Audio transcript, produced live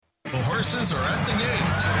The horses are at the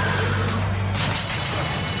gate.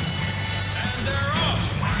 And they're off.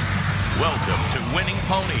 Welcome to Winning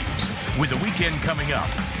Ponies. With the weekend coming up,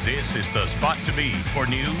 this is the spot to be for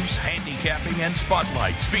news, handicapping, and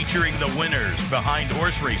spotlights featuring the winners behind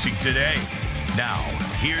horse racing today. Now,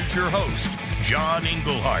 here's your host, John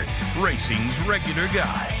Englehart, racing's regular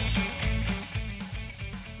guy.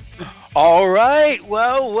 All right.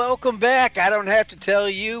 Well, welcome back. I don't have to tell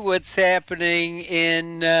you what's happening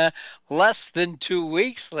in less than 2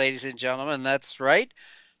 weeks, ladies and gentlemen. That's right.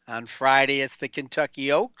 On Friday, it's the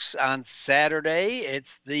Kentucky Oaks. On Saturday,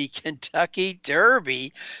 it's the Kentucky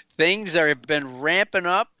Derby. Things have been ramping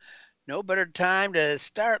up. No better time to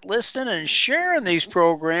start listening and sharing these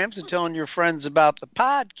programs and telling your friends about the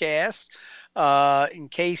podcast in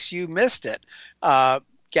case you missed it.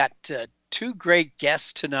 Got two great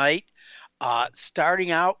guests tonight. Starting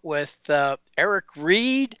out with Eric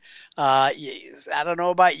Reed. I don't know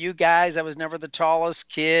about you guys. I was never the tallest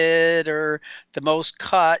kid or the most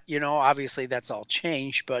cut. You know, obviously that's all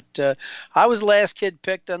changed. But I was the last kid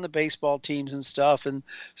picked on the baseball teams and stuff. And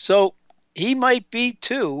so he might be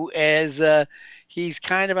too, as he's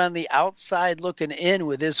kind of on the outside looking in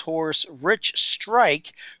with his horse, Rich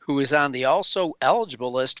Strike, who is on the also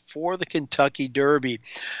eligible list for the Kentucky Derby.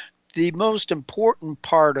 The most important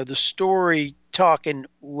part of the story talking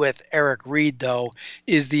with Eric Reed, though,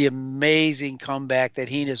 is the amazing comeback that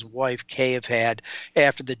he and his wife, Kay, have had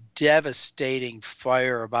after the devastating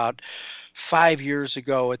fire about 5 years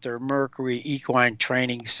ago at their Mercury Equine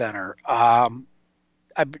Training Center. I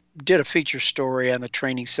did a feature story on the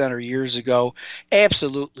training center years ago.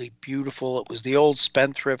 Absolutely beautiful. It was the old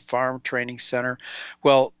Spendthrift Farm Training Center.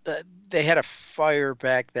 Well, they had a fire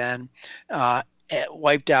back then. It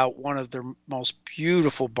wiped out one of their most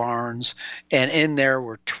beautiful barns, and in there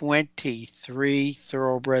were 23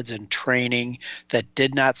 thoroughbreds in training that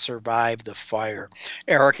did not survive the fire.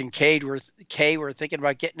 Eric and Kay were thinking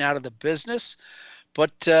about getting out of the business,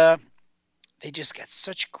 but they just got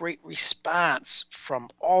such great response from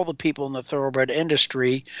all the people in the thoroughbred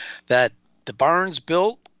industry that the barn's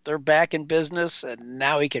built. They're back in business, and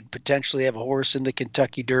now he could potentially have a horse in the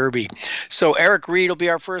Kentucky Derby. So Eric Reed will be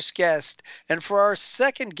our first guest. And for our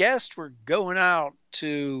second guest, we're going out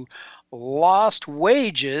to Lost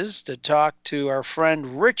Wages to talk to our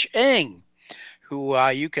friend Rich Eng, who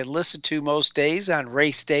you can listen to most days on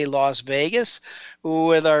Race Day Las Vegas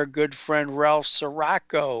with our good friend Ralph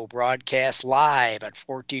Sirocco, broadcast live at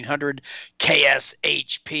 1400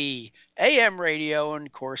 KSHP AM radio, and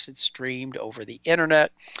of course it's streamed over the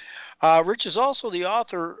internet. Rich is also the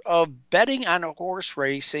author of Betting on a Horse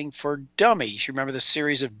Racing for Dummies. You remember the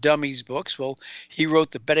series of Dummies books? Well, he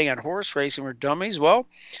wrote the Betting on Horse Racing for Dummies. Well,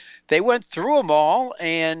 they went through them all,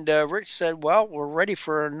 and Rich said, well, we're ready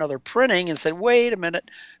for another printing, and said, wait a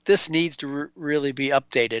minute, this needs to really be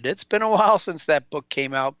updated. It's been a while since that book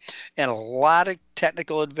came out, and a lot of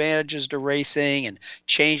technical advantages to racing and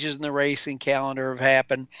changes in the racing calendar have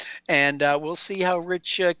happened, and we'll see how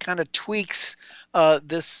Rich kind of tweaks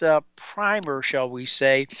this primer, shall we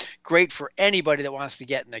say. Great for anybody that wants to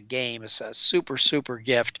get in the game. It's a super, super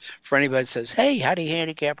gift for anybody that says, hey, how do you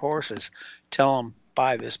handicap horses? Tell them,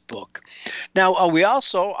 buy this book. Now, we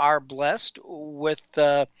also are blessed with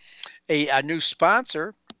a new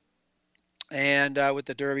sponsor, and with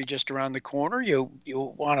the Derby just around the corner, you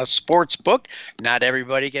want a sports book. Not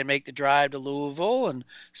everybody can make the drive to Louisville, and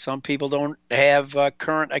some people don't have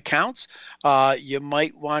current accounts. You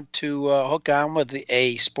might want to hook on with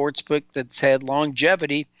a sports book that's had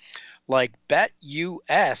longevity, like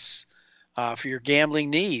BetUS. For your gambling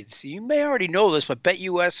needs. You may already know this, but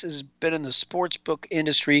BetUS has been in the sportsbook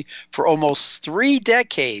industry for almost 3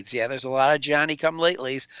 decades. Yeah, there's a lot of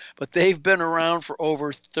Johnny-come-latelys, but they've been around for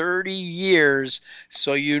over 30 years,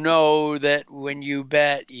 so you know that when you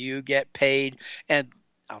bet, you get paid. And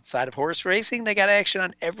outside of horse racing, they got action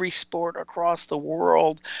on every sport across the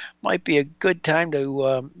world. Might be a good time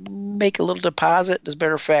to make a little deposit. As a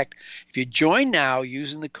matter of fact, if you join now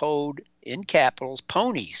using the code in capitals,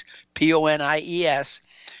 PONIES, PONIES,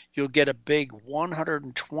 you'll get a big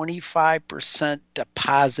 125%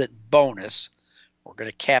 deposit bonus. We're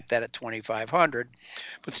going to cap that at $2,500,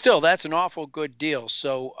 but still, that's an awful good deal.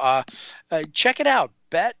 So check it out.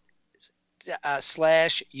 Bet /u-s.com.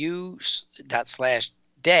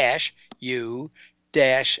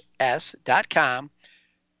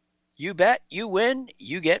 You bet, you win,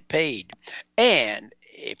 you get paid. And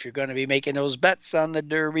if you're going to be making those bets on the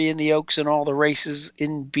Derby and the Oaks and all the races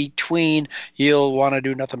in between, you'll want to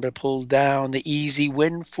do nothing but pull down the easy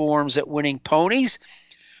win forms at Winning Ponies.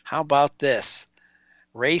 How about this?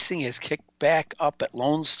 Racing is kicked back up at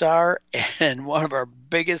Lone Star, and one of our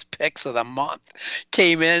biggest picks of the month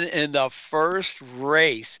came in the first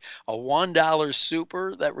race, a $1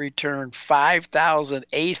 super that returned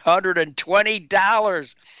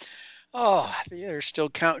 $5,820. Oh, they're still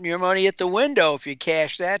counting your money at the window if you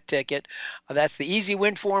cash that ticket. That's the Easy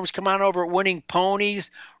Win forms. Come on over at Winning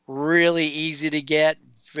Ponies. Really easy to get,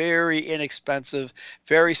 very inexpensive,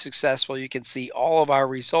 very successful. You can see all of our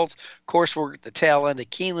results. Of course, we're at the tail end of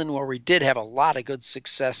Keeneland, where we did have a lot of good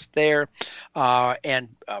success there, and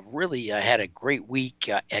really had a great week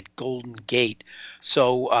at Golden Gate.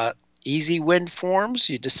 So Easy Win forms.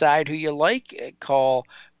 You decide who you like. Call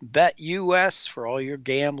BetUS for all your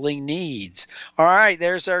gambling needs. All right,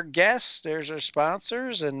 there's our guests, there's our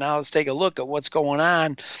sponsors, and now let's take a look at what's going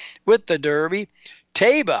on with the Derby.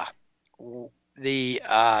 Taiba, the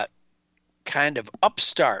kind of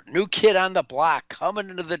upstart, new kid on the block, coming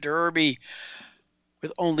into the Derby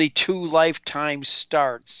with only 2 lifetime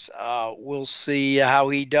starts. We'll see how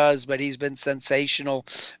he does, but he's been sensational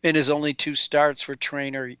in his only 2 starts for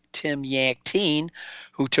trainer Tim Yankteen,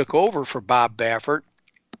 who took over for Bob Baffert.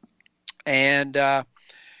 And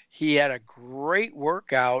he had a great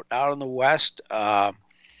workout out in the West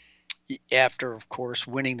after, of course,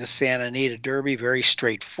 winning the Santa Anita Derby. Very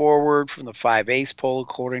straightforward from the 5/8 pole,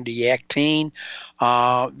 according to Yankteen.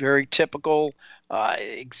 Very typical,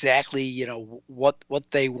 exactly what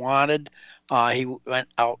they wanted. He went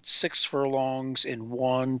out 6 furlongs in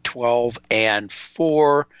 1, 12, and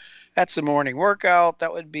 4. That's the morning workout.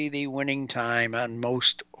 That would be the winning time on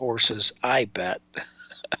most horses, I bet.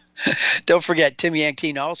 Don't forget, Tim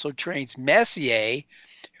Yankteen also trains Messier,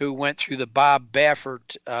 who went through the Bob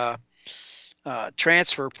Baffert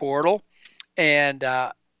transfer portal. And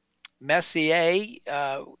Messier,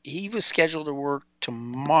 he was scheduled to work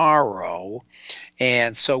tomorrow,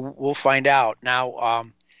 and so we'll find out. Now,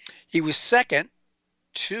 he was second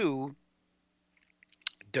to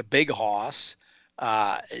the big hoss,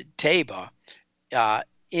 Taiba,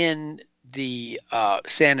 in the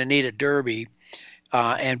Santa Anita Derby,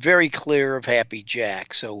 and very clear of Happy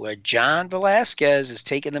Jack. So John Velasquez is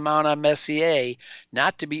taking them out on Messier,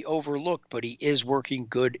 not to be overlooked, but he is working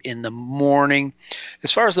good in the morning.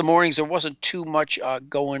 As far as the mornings, there wasn't too much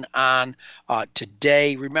going on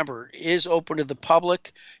today. Remember, it is open to the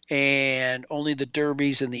public, and only the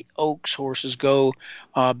Derbies and the Oaks horses go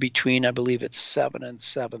between, I believe it's 7 and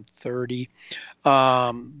 7:30.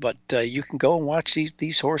 But you can go and watch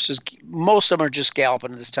these horses. Most of them are just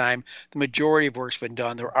galloping at this time. The majority of work's been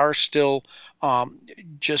done. There are still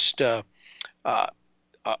just a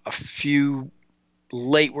few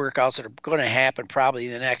late workouts that are going to happen probably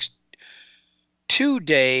in the next 2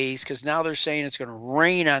 days, because now they're saying it's going to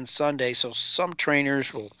rain on Sunday. So some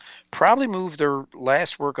trainers will probably move their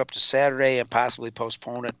last work up to Saturday and possibly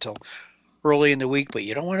postpone it till early in the week, but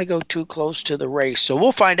you don't want to go too close to the race. So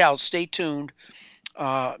we'll find out. Stay tuned.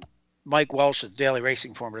 Mike Welsh at Daily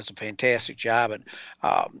Racing Form does a fantastic job at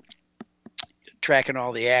tracking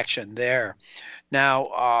all the action there.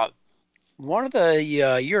 Now, one of the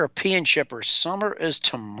European shippers, summer is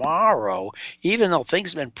tomorrow, even though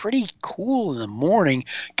things have been pretty cool in the morning,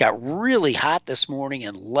 got really hot this morning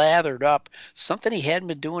and lathered up, something he hadn't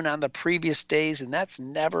been doing on the previous days, and that's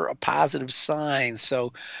never a positive sign.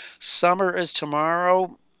 So summer is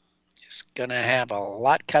tomorrow. He's going to have a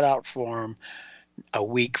lot cut out for him a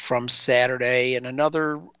week from Saturday. And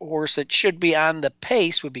another horse that should be on the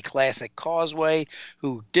pace would be Classic Causeway,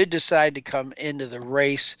 who did decide to come into the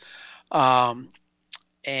race. He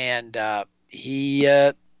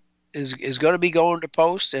is going to be going to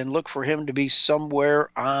post, and look for him to be somewhere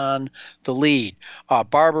on the lead.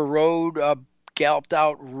 Barber Road galloped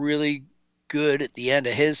out really good at the end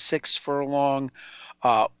of his 6 furlong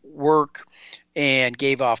work and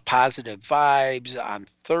gave off positive vibes on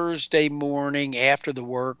Thursday morning after the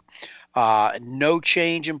work. No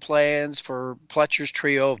change in plans for Pletcher's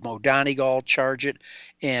trio of Mo Donegal, Charge-It,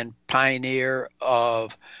 and Pioneer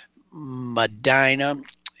of Medina.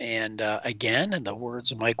 And again, in the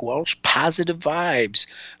words of Mike Welch, positive vibes,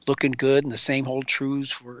 looking good. And the same hold true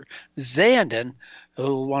for Zandon,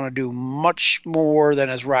 who'll want to do much more than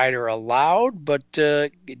his rider allowed, but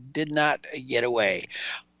did not get away.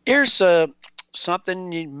 Here's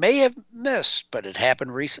something you may have missed, but it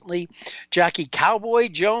happened recently. Jockey Cowboy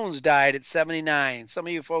Jones died at 79. Some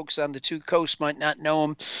of you folks on the two coasts might not know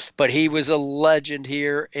him, but he was a legend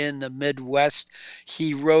here in the Midwest.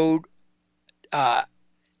 He rode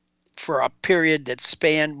for a period that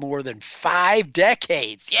spanned more than 5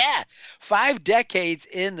 decades. Yeah, 5 decades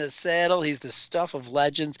in the saddle. He's the stuff of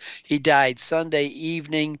legends. He died Sunday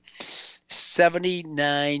evening,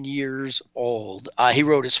 79 years old. He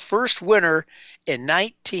rode his first winner in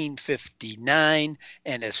 1959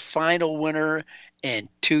 and his final winner in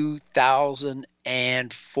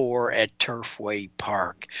 2004 at Turfway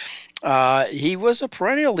Park. He was a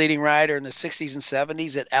perennial leading rider in the 60s and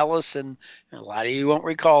 70s at Ellis, and a lot of you won't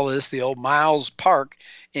recall this, the old Miles Park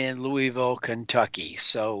in Louisville, Kentucky.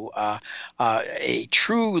 So a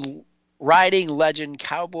true riding legend,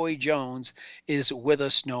 Cowboy Jones, is with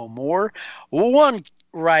us no more. One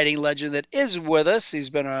riding legend that is with us,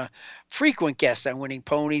 he's been a frequent guest on Winning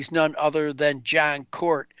Ponies, none other than Jon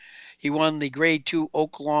Court. He won the Grade 2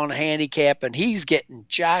 Oaklawn Handicap, and he's getting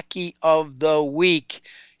Jockey of the Week.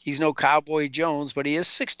 He's no Cowboy Jones, but he is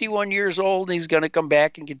 61 years old, and he's going to come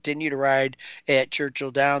back and continue to ride at Churchill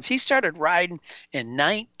Downs. He started riding in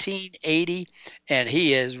 1980, and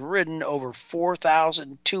he has ridden over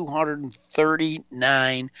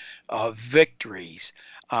 4,239 victories.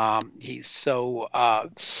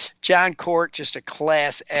 Jon Court, just a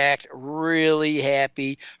class act. Really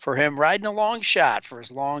happy for him, riding a long shot for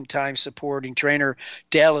his longtime supporting trainer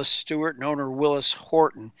Dallas Stewart and owner Willis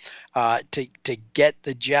Horton to get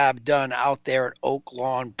the job done out there at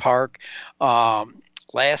Oaklawn Park.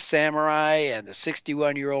 Last Samurai and the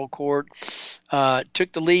 61-year-old Court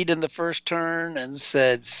took the lead in the first turn and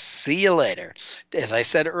said, see you later. As I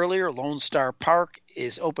said earlier, Lone Star Park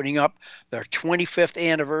is opening up their 25th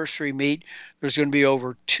anniversary meet. There's going to be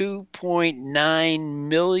over $2.9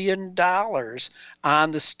 million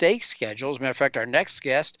on the stake schedule. As a matter of fact, our next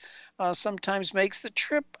guest sometimes makes the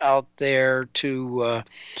trip out there to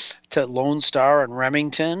Lone Star and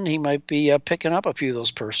Remington. He might be picking up a few of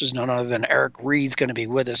those purses. None other than Eric Reed's going to be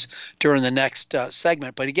with us during the next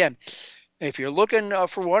segment. But again, if you're looking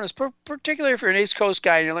for one, particularly if you're an East Coast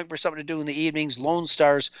guy and you're looking for something to do in the evenings, Lone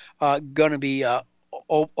Star's going to be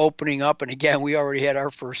opening up. And again, we already had our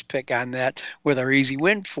first pick on that with our easy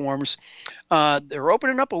win forms. They're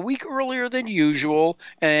opening up a week earlier than usual,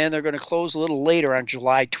 and they're going to close a little later on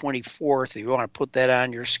July 24th. If you want to put that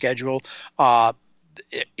on your schedule, that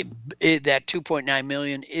 $2.9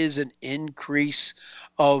 million is an increase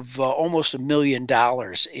of almost $1 million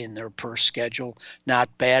in their purse schedule.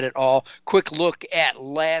 Not bad at all. Quick look at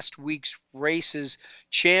last week's races.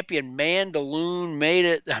 Champion Mandaloun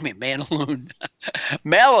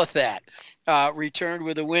Malathat returned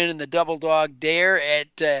with a win in the Double Dog Dare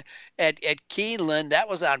at Keeneland. That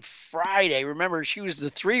was on Friday. Remember, she was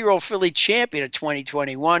the 3-year-old filly champion of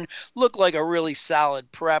 2021. Looked like a really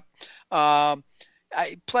solid prep.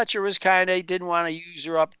 Pletcher was didn't want to use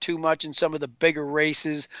her up too much in some of the bigger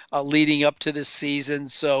races leading up to this season,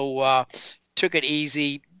 so took it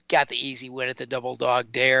easy, got the easy win at the Double Dog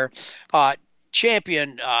Dare.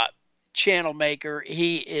 Champion Channel Maker,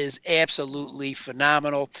 he is absolutely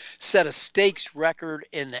phenomenal. Set a stakes record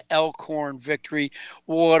in the Elkhorn Victory.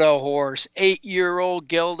 What a horse. 8-year-old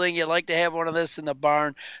gelding. You'd like to have one of this in the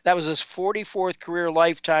barn. That was his 44th career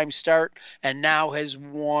lifetime start, and now has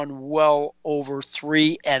won well over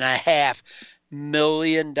 $3.5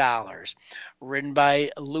 million. Ridden by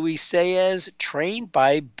Luis Saez, trained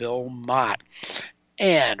by Bill Mott.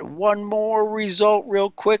 And one more result real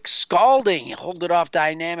quick. Scalding hold it off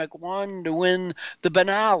Dynamic One to win the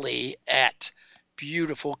Benali at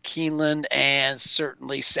beautiful Keeneland, and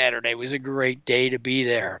certainly Saturday was a great day to be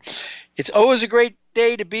there. It's always a great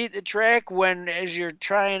day to be at the track when, as you're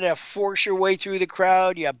trying to force your way through the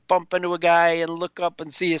crowd, you bump into a guy and look up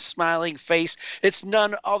and see his smiling face. It's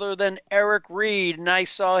none other than Eric Reed, and I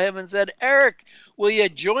saw him and said, Eric, will you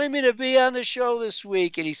join me to be on the show this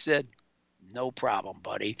week? And he said, no problem,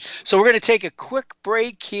 buddy. So we're going to take a quick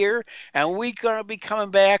break here, and we're going to be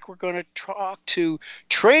coming back. We're going to talk to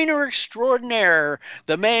trainer extraordinaire,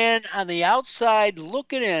 the man on the outside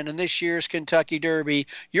looking in this year's Kentucky Derby.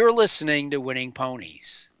 You're listening to Winning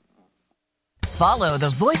Ponies. Follow the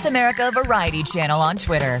Voice America Variety channel on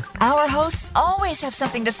Twitter. Our hosts always have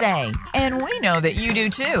something to say, and we know that you do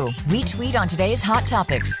too. We tweet on today's hot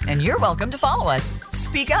topics, and you're welcome to follow us.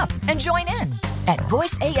 Speak up and join in at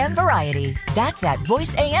Voice AM Variety. That's at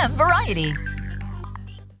Voice AM Variety.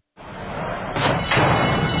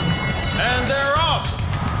 And they're off.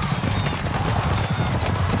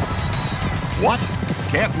 What?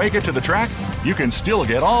 Can't make it to the track? You can still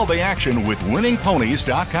get all the action with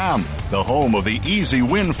winningponies.com, the home of the easy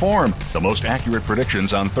win form, the most accurate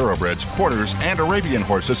predictions on thoroughbreds, quarters, and Arabian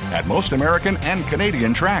horses at most American and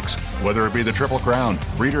Canadian tracks. Whether it be the Triple Crown,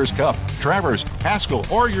 Breeders' Cup, Travers, Haskell,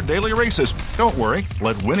 or your daily races, don't worry,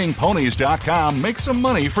 let winningponies.com make some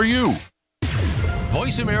money for you.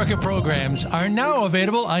 Voice America programs are now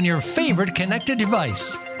available on your favorite connected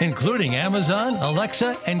device, including Amazon,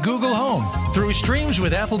 Alexa, and Google Home. Through streams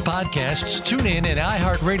with Apple Podcasts, TuneIn, and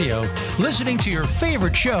iHeartRadio, listening to your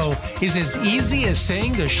favorite show is as easy as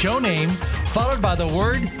saying the show name followed by the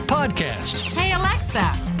word podcast. Hey,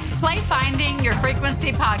 Alexa, play Finding Your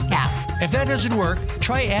Frequency podcast. If that doesn't work,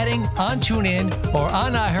 try adding on TuneIn or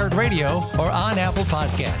on iHeartRadio or on Apple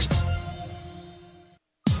Podcasts.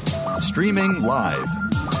 Streaming live,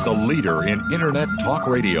 the leader in Internet talk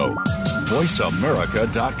radio,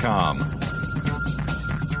 voiceamerica.com.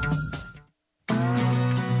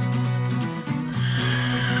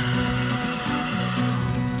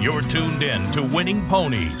 You're tuned in to Winning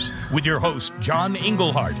Ponies with your host, John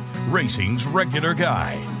Englehart, racing's regular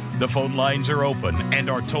guy. The phone lines are open and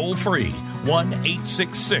are toll-free,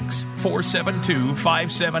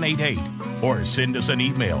 1-866-472-5788, or send us an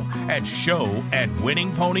email at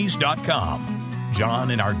show@winningponies.com.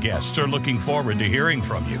 John and our guests are looking forward to hearing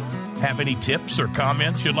from you. Have any tips or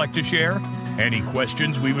comments you'd like to share? Any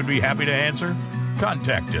questions we would be happy to answer?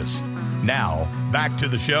 Contact us. Now, back to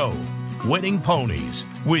the show. Winning Ponies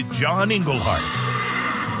with John Englehart.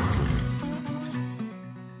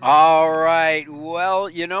 All right. Well,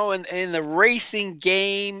 in the racing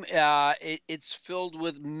game, it's filled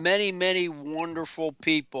with many, many wonderful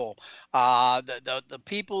people. The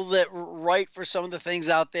people that write for some of the things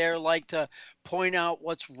out there like to point out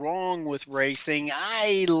what's wrong with racing.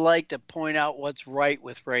 I like to point out what's right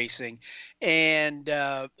with racing. And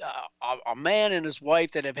a man and his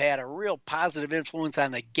wife that have had a real positive influence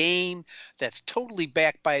on the game, that's totally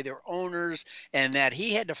backed by their owners, and that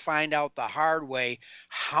he had to find out the hard way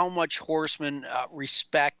how much horsemen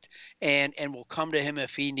respect and will come to him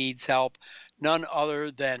if he needs help. None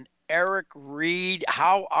other than Eric Reed.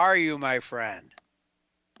 How are you, my friend?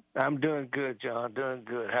 I'm doing good, John. Doing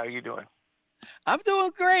good. How are you doing? I'm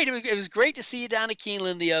doing great. It was great to see you down at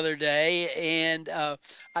Keeneland the other day, and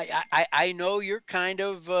I know you're kind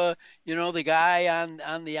of the guy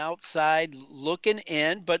on the outside looking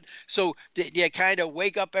in. But so do you kind of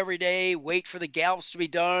wake up every day, wait for the gallops to be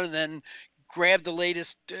done, and then grab the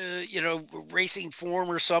latest racing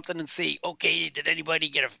form or something and see, okay, did anybody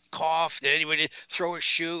get a cough? Did anybody throw a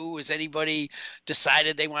shoe? Has anybody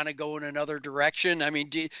decided they want to go in another direction? I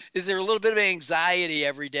mean, is there a little bit of anxiety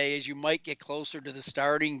every day as you might get closer to the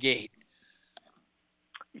starting gate?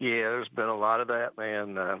 Yeah, there's been a lot of that,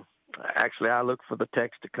 man. Actually, I look for the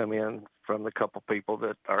text to come in from the couple people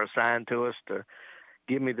that are assigned to us to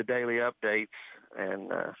give me the daily updates.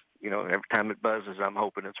 And, every time it buzzes, I'm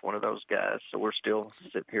hoping it's one of those guys. So we're still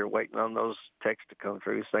sitting here waiting on those texts to come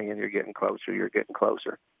through saying you're getting closer, you're getting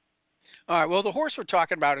closer. All right. Well, the horse we're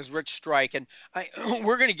talking about is Rich Strike, and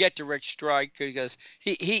we're going to get to Rich Strike because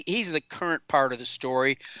he's the current part of the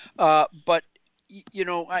story. But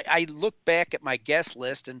I look back at my guest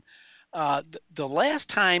list, and the last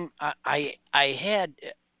time I had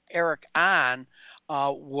Eric on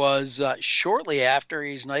was shortly after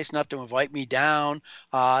he's nice enough to invite me down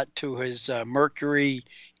to his Mercury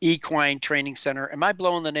Equine Training Center. Am I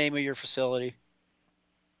blowing the name of your facility?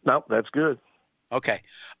 Nope, that's good. Okay.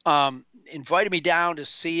 Invited me down to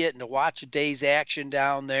see it and to watch a day's action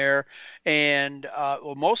down there. And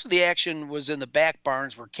most of the action was in the back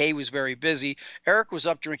barns where Kay was very busy. Eric was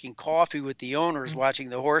up drinking coffee with the owners, watching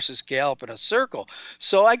the horses gallop in a circle.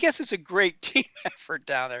 So I guess it's a great team effort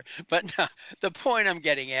down there. But no, the point I'm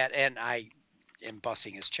getting at, and I am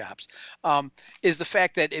busting his chops, is the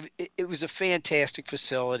fact that it was a fantastic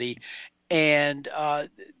facility. And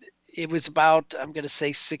it was about, I'm going to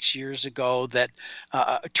say 6 years ago, that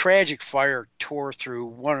a tragic fire tore through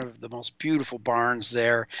one of the most beautiful barns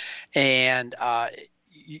there. And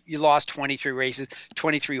you lost 23 races,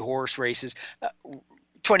 23 horse races,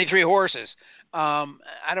 23 horses. I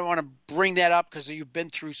don't want to bring that up because you've been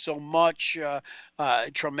through so much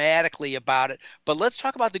traumatically about it. But let's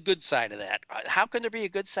talk about the good side of that. How can there be a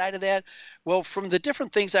good side of that? Well, from the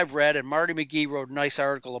different things I've read, and Marty McGee wrote a nice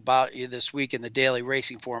article about you this week in the Daily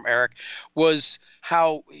Racing Forum, Eric, was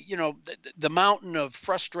how, the mountain of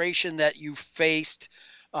frustration that you faced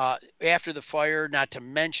after the fire, not to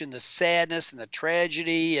mention the sadness and the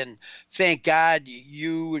tragedy, and thank God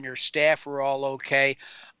you and your staff were all okay.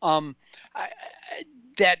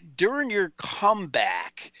 That during your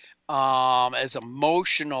comeback, as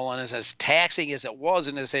emotional and as taxing as it was,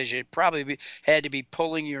 and as you probably had to be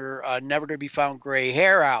pulling your never to be found gray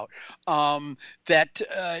hair out, that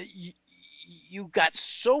you got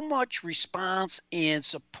so much response and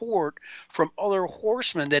support from other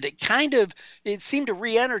horsemen that it seemed to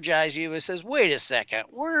re-energize you. It says, wait a second,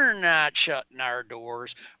 we're not shutting our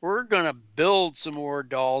doors. We're going to build some more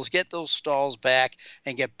stalls, get those stalls back,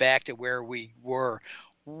 and get back to where we were.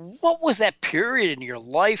 What was that period in your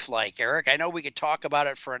life like, Eric? I know we could talk about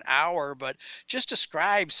it for an hour, but just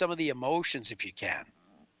describe some of the emotions if you can.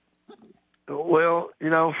 Well,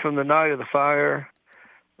 from the night of the fire,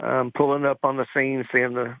 pulling up on the scene,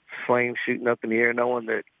 seeing the flames shooting up in the air, knowing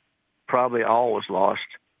that probably all was lost.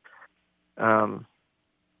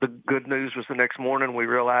 The good news was the next morning we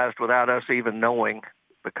realized, without us even knowing,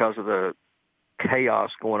 because of the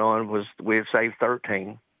chaos going on, was we had saved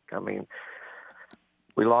 13. I mean,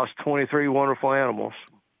 we lost 23 wonderful animals,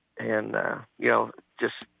 and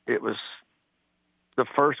it was the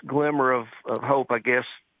first glimmer of hope, I guess,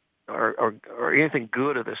 or anything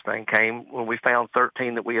good of this thing came when we found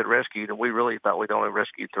 13 that we had rescued, and we really thought we'd only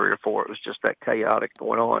rescued 3 or 4. It was just that chaotic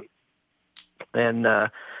going on, and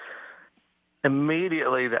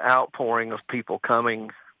immediately the outpouring of people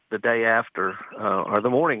coming the day after, or the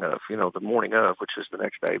morning of, which is the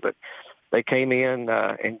next day, but they came in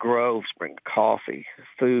groves, bringing coffee,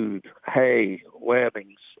 food, hay,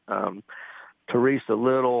 webbings. Teresa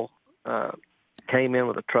Little came in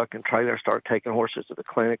with a truck and trailer, started taking horses to the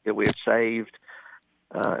clinic that we had saved.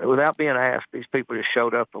 Without being asked, these people just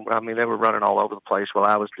showed up. And, they were running all over the place while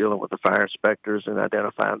I was dealing with the fire inspectors and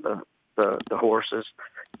identifying the horses.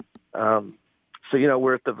 So,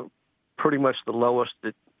 we're at pretty much the lowest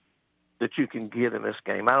that you can get in this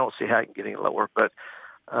game. I don't see how you can get any lower, but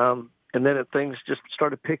and then things just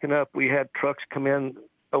started picking up. We had trucks come in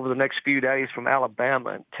over the next few days from Alabama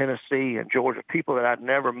and Tennessee and Georgia, people that I'd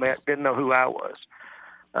never met, didn't know who I was,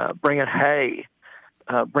 bringing hay,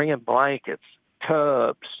 bringing blankets,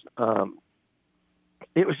 tubs.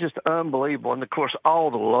 It was just unbelievable. And, of course,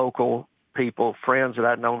 all the local people, friends that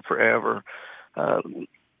I'd known forever,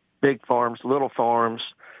 big farms, little farms,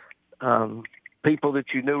 people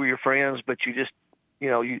that you knew were your friends, but you just,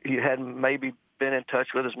 you hadn't maybe been in touch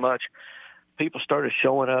with as much. People started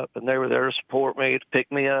showing up, and they were there to support me, to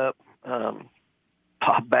pick me up. Bob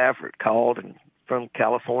Baffert called from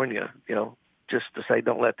California, just to say,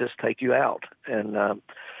 don't let this take you out. And,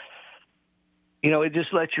 it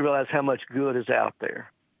just lets you realize how much good is out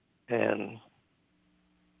there. And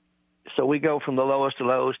so we go from the lowest to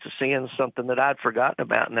lowest to seeing something that I'd forgotten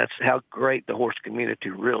about, and that's how great the horse community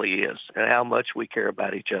really is and how much we care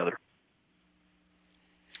about each other.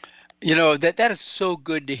 That is so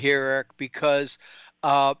good to hear, Eric, because,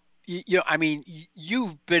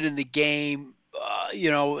 you've been in the game,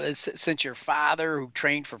 since your father, who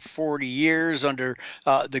trained for 40 years under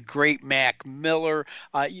the great Mac Miller.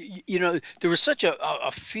 There was such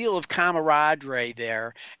a feel of camaraderie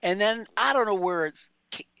there. And then I don't know where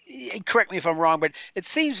correct me if I'm wrong, but it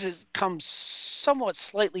seems it's come somewhat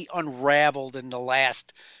slightly unraveled in the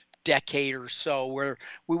last decade or so, where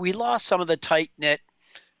we lost some of the tight-knit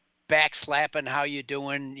backslapping, how you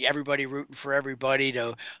doing, everybody rooting for everybody,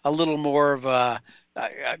 to a little more of a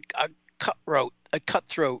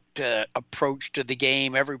cutthroat approach to the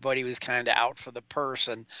game. Everybody was kind of out for the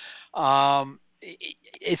person.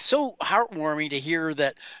 It's so heartwarming to hear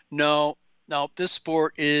that no, this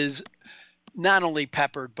sport is not only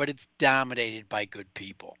peppered, but it's dominated by good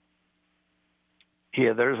people.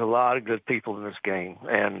 Yeah, there's a lot of good people in this game,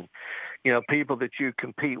 and people that you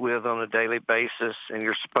compete with on a daily basis, and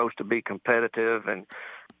you're supposed to be competitive, and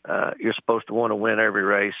you're supposed to want to win every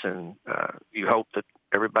race, and you hope that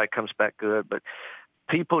everybody comes back good. But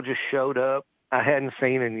people just showed up I hadn't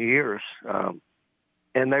seen in years,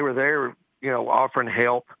 and they were there, offering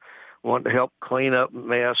help, wanting to help clean up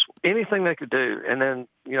mess, anything they could do. And then,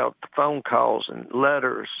 the phone calls and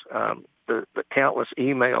letters, the countless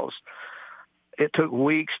emails. It took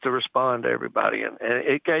weeks to respond to everybody, and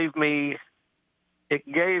it gave me the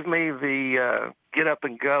get up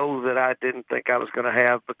and go that I didn't think I was going to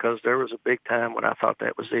have, because there was a big time when I thought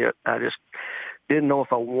that was it. I just didn't know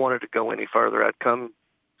if I wanted to go any further. I'd come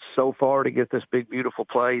so far to get this big, beautiful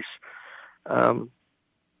place, and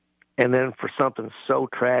then for something so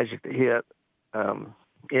tragic to hit,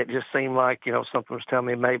 it just seemed like something was telling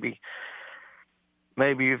me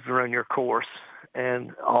maybe you've run your course.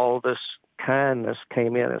 And all this kindness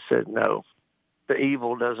came in and said, no, the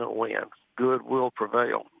evil doesn't win. Good will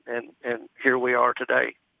prevail. And here we are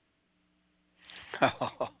today.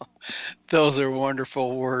 Oh, those are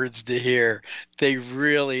wonderful words to hear. They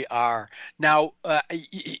really are. Now,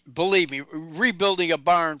 believe me, rebuilding a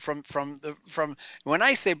barn from when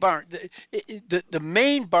I say barn, the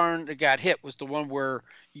main barn that got hit was the one where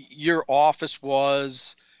your office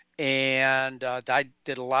was, and I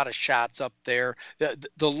did a lot of shots up there.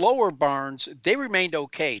 The lower barns, they remained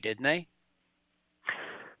okay, didn't they?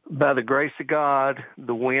 By the grace of God,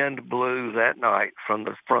 the wind blew that night from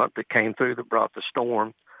the front that came through that brought the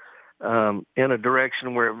storm in a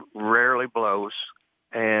direction where it rarely blows,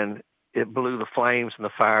 and it blew the flames and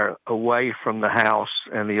the fire away from the house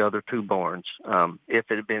and the other two barns.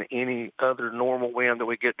 If it had been any other normal wind that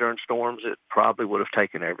we get during storms, it probably would have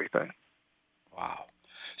taken everything. Wow.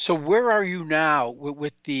 So where are you now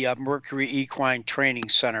with the Mercury Equine Training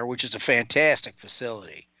Center, which is a fantastic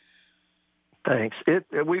facility? Thanks.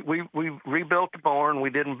 We rebuilt the barn. We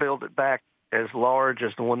didn't build it back as large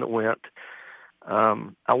as the one that went.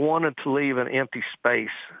 I wanted to leave an empty space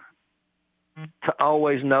to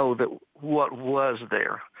always know that what was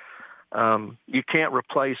there. You can't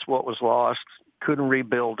replace what was lost. Couldn't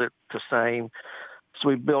rebuild it the same. So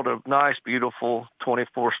we built a nice, beautiful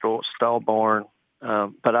 24-stall barn.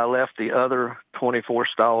 But I left the other 24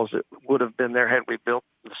 stalls that would have been there had we built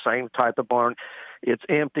the same type of barn. It's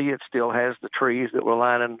empty. It still has the trees that were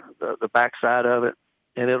lining the backside of it,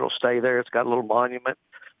 and it'll stay there. It's got a little monument.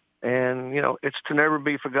 And, it's to never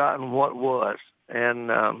be forgotten what was.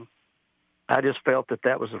 And I just felt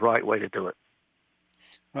that was the right way to do it.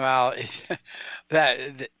 Well,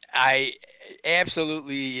 I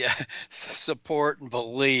absolutely support and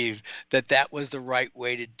believe that was the right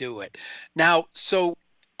way to do it. Now, so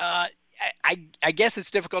I guess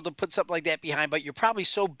it's difficult to put something like that behind, but you're probably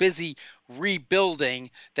so busy rebuilding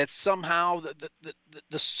that somehow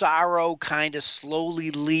the sorrow kind of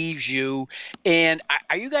slowly leaves you. And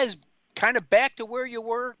are you guys kind of back to where you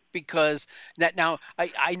were? Because now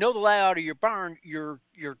I know the layout of your barn, your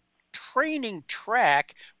training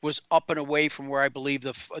track was up and away from where I believe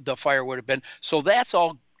the fire would have been. So that's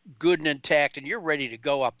all good and intact, and you're ready to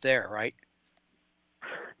go up there, right?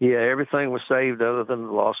 Yeah, everything was saved other than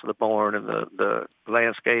the loss of the barn and the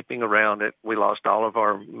landscaping around it. We lost all of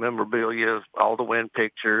our memorabilia, all the win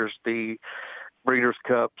pictures, the Breeders'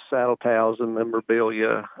 Cup saddle towels and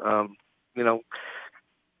memorabilia,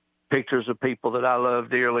 pictures of people that I love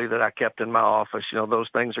dearly that I kept in my office. Those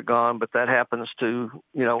things are gone, but that happens to,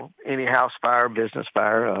 any house fire, business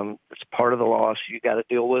fire. It's part of the loss. You got to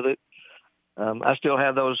deal with it. I still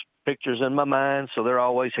have those pictures in my mind, so they're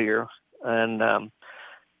always here. And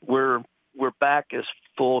we're back as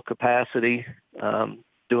full capacity,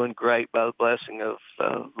 doing great by the blessing of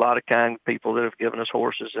a lot of kind people that have given us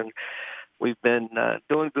horses, and we've been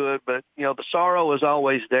doing good. But the sorrow is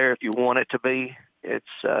always there if you want it to be.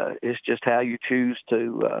 It's just how you choose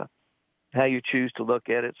to look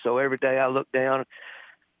at it. So every day I look down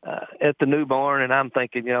at the new barn and I'm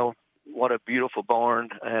thinking, what a beautiful barn.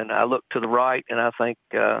 And I look to the right and I think,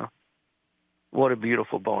 what a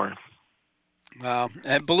beautiful barn. Well,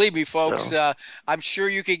 and believe me, folks, I'm sure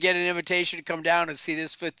you could get an invitation to come down and see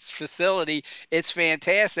this facility. It's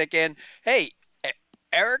fantastic. And hey,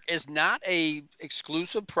 Eric is not a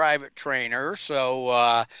exclusive private trainer,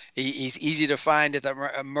 so he's easy to find at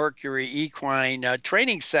the Mercury Equine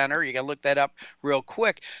Training Center. You can look that up real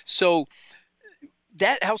quick. So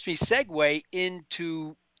that helps me segue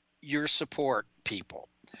into your support people.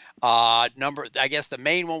 I guess the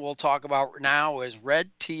main one we'll talk about now is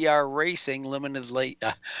Red TR Racing Limited.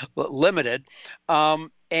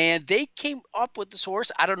 And they came up with this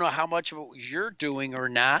horse. I don't know how much of it was you're doing or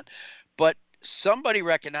not, but somebody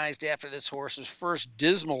recognized after this horse's first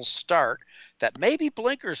dismal start that maybe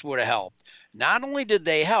blinkers would have helped. Not only did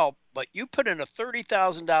they help, but you put in a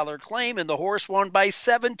 $30,000 claim and the horse won by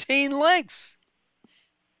 17 lengths.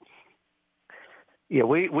 Yeah,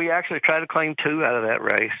 we actually tried to claim 2 out of that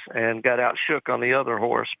race and got outshook on the other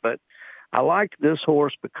horse. But I liked this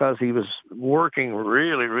horse because he was working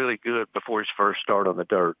really, really good before his first start on the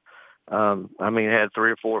dirt. He had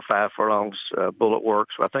 3 or 4 or 5 furlongs bullet work.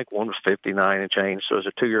 So I think one was 59 and change. So as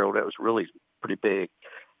a 2-year-old, that was really pretty big.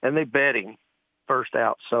 And they bet him first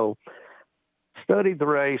out. So studied the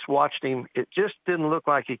race, watched him. It just didn't look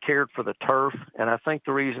like he cared for the turf. And I think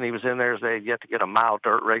the reason he was in there is they had yet to get a mile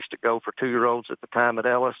dirt race to go for 2-year-olds at the time at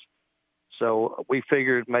Ellis. So we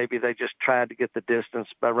figured maybe they just tried to get the distance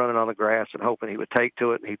by running on the grass and hoping he would take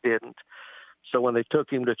to it, and he didn't. So when they took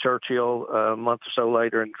him to Churchill a month or so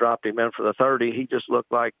later and dropped him in for the 30, he just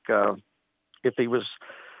looked like if he was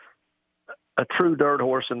a true dirt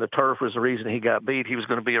horse and the turf was the reason he got beat, he was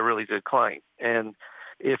going to be a really good claim. And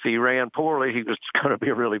if he ran poorly, he was going to be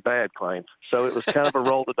a really bad claim. So it was kind of a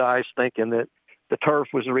roll the dice thinking that the turf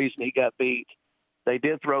was the reason he got beat. They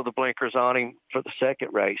did throw the blinkers on him for the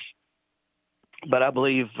second race. But I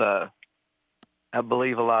believe a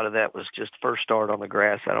lot of that was just first start on the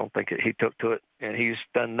grass. I don't think he took to it, and he's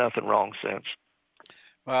done nothing wrong since.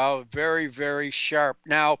 Well, very, very sharp.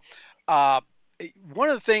 Now, uh, one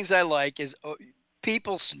of the things I like is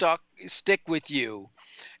people stick with you,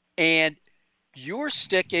 and you're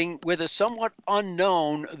sticking with a somewhat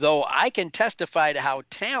unknown, though I can testify to how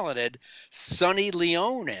talented Sonny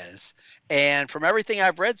Leone is. And from everything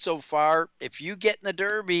I've read so far, if you get in the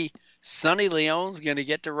Derby, Sonny Leone's going to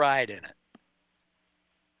get to ride in it.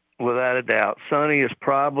 Without a doubt. Sonny is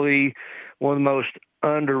probably one of the most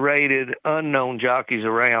underrated, unknown jockeys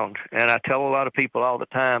around. And I tell a lot of people all the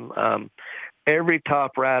time, every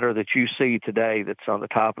top rider that you see today that's on the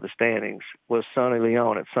top of the standings was Sonny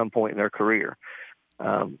Leone at some point in their career.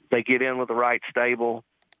 They get in with the right stable,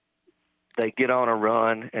 they get on a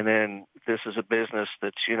run, and then this is a business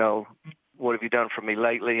that's, what have you done for me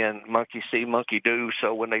lately? And monkey see, monkey do.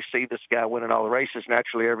 So when they see this guy winning all the races,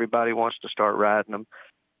 naturally everybody wants to start riding him.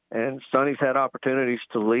 And Sonny's had opportunities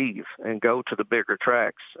to leave and go to the bigger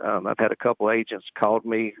tracks. I've had a couple agents called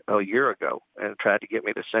me a year ago and tried to get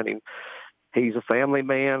me to send him. He's a family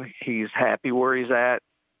man. He's happy where he's at.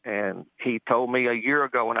 And he told me a year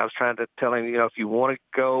ago when I was trying to tell him, if you want to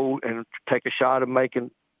go and take a shot at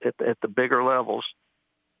making it at the bigger levels,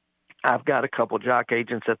 I've got a couple jock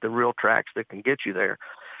agents at the real tracks that can get you there.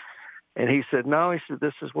 And he said, no, he said,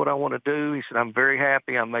 this is what I want to do. He said, I'm very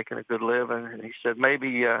happy. I'm making a good living. And he said,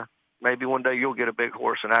 maybe one day you'll get a big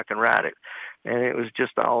horse and I can ride it. And it was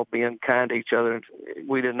just all being kind to each other.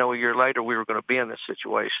 We didn't know a year later we were going to be in this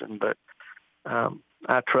situation, but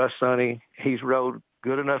I trust Sonny. He's rode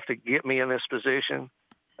good enough to get me in this position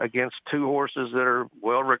against two horses that are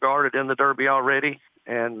well regarded in the Derby already.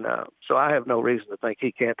 And so I have no reason to think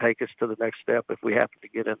he can't take us to the next step if we happen to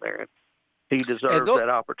get in there. He deserves that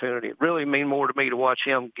opportunity. It really means more to me to watch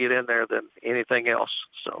him get in there than anything else.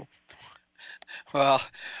 So, well,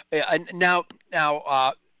 now,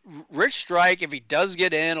 Rich Strike, if he does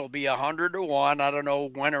get in, it'll be 100-1. I don't know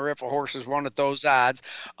when or if a horse is won at those odds.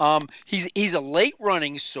 He's a late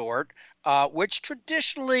running sort, which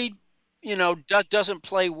traditionally, doesn't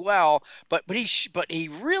play well. But he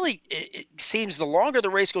really, it seems the longer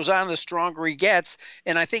the race goes on, the stronger he gets.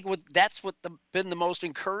 And I think that's been the most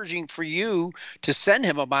encouraging for you to send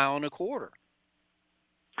him 1.25 miles.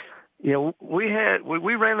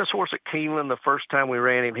 We ran this horse at Keeneland the first time we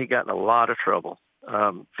ran him. He got in a lot of trouble.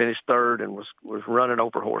 Finished third and was running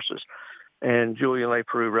over horses. And Julian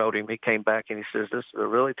Leparoux rode him. He came back and he says, this is a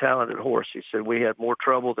really talented horse. He said, we had more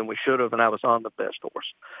trouble than we should have, and I was on the best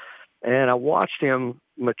horse. And I watched him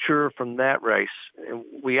mature from that race. And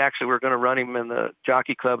we actually were going to run him in the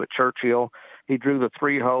Jockey Club at Churchill. He drew the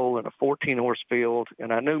 3-hole in a 14-horse field,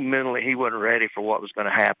 and I knew mentally he wasn't ready for what was going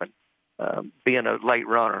to happen, being a late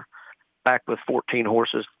runner, back with 14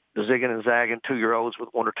 horses, zigging and zagging 2-year-olds with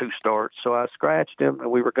 1 or 2 starts. So I scratched him, and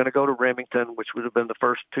we were going to go to Remington, which would have been the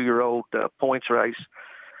first 2-year-old points race.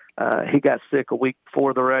 He got sick a week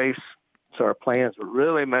before the race, so our plans were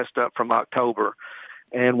really messed up from October.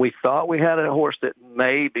 And we thought we had a horse that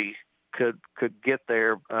maybe could get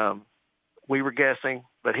there. We were guessing,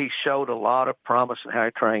 but he showed a lot of promise in how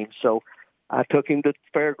he trained. So I took him to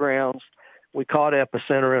Fairgrounds. We caught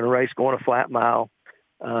Epicenter in a race going a flat mile.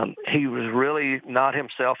 He was really not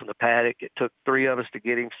himself in the paddock. It took 3 of us to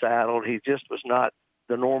get him saddled. He just was not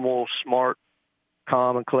the normal, smart,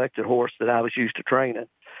 calm, and collected horse that I was used to training.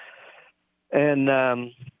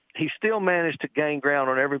 And he still managed to gain ground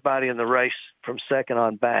on everybody in the race from second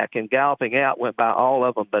on back, and galloping out went by all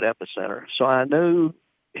of them but Epicenter. So I knew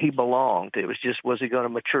he belonged. It was just, was he going to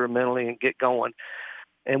mature mentally and get going?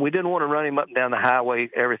 And we didn't want to run him up and down the highway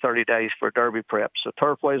every 30 days for Derby prep. So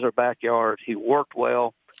Turfway's our backyard. He worked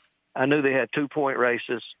well. I knew they had 2-point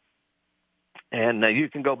races. And you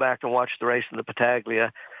can go back and watch the race in the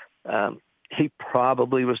Battaglia. He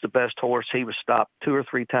probably was the best horse. He was stopped 2 or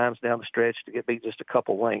 3 times down the stretch to get beat just a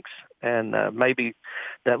couple lengths. And maybe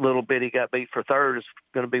that little bit he got beat for third is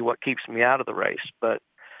going to be what keeps me out of the race. But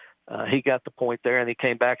he got the point there, and he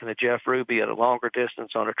came back in the Jeff Ruby at a longer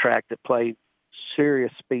distance on a track that played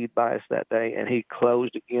serious speed bias that day, and he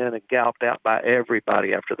closed again and galloped out by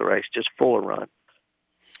everybody after the race, just full of run.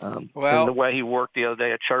 And the way he worked the other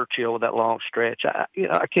day at Churchill with that long stretch,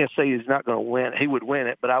 I can't say he's not going to win. He would win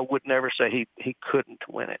it, but I would never say he couldn't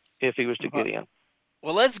win it if he was to get in.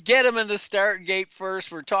 Well, let's get him in the start gate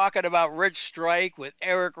first. We're talking about Rich Strike with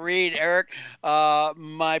Eric Reed. Eric,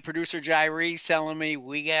 my producer Jai Reese telling me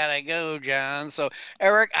we got to go, John. So,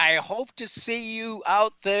 Eric, I hope to see you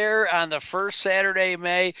out there on the first Saturday of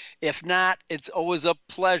May. If not, it's always a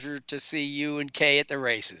pleasure to see you and Kay at the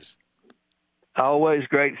races. Always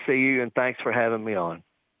great to see you, and thanks for having me on.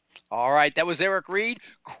 All right, that was Eric Reed.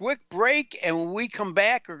 Quick break, and when we come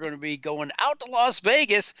back, we're going to be going out to Las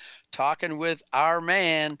Vegas, talking with our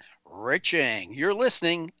man, Rich Eng. You're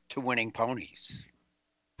listening to Winning Ponies.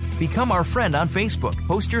 Become our friend on Facebook.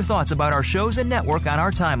 Post your thoughts about our shows and network on our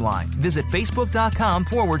timeline. Visit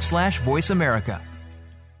facebook.com/Voice America.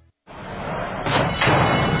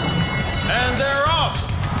 And they're off.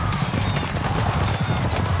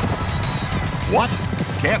 What?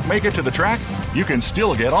 Can't make it to the track? You can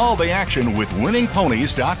still get all the action with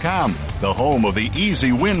winningponies.com, the home of the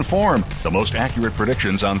easy win form, the most accurate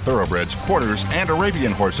predictions on thoroughbreds, quarters, and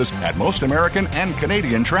Arabian horses at most American and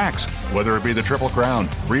Canadian tracks. Whether it be the Triple Crown,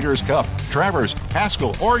 Breeders' Cup, Travers,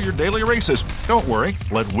 Haskell, or your daily races, don't worry,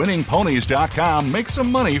 let winningponies.com make some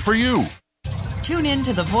money for you. Tune in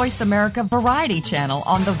to the Voice America Variety channel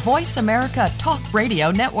on the Voice America Talk Radio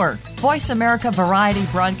Network. Voice America Variety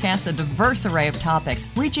broadcasts a diverse array of topics,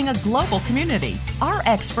 reaching a global community. Our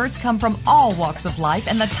experts come from all walks of life,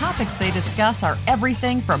 and the topics they discuss are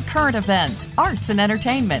everything from current events, arts and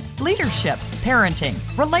entertainment, leadership, parenting,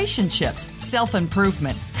 relationships,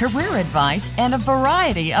 self-improvement, career advice, and a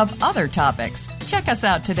variety of other topics. Check us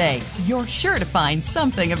out today. You're sure to find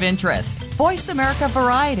something of interest. Voice America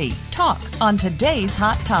Variety. Talk on today's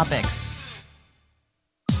hot topics.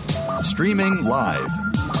 Streaming live,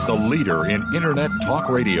 the leader in Internet talk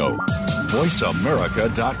radio,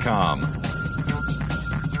 voiceamerica.com.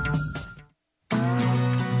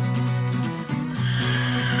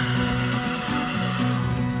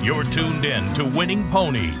 You're tuned in to Winning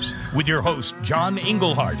Ponies with your host, John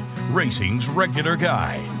Englehart, racing's regular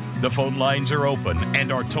guy. The phone lines are open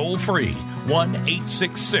and are toll-free,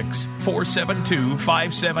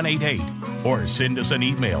 1-866-472-5788, or send us an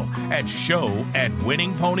email at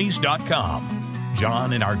show@winningponies.com.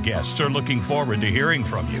 John and our guests are looking forward to hearing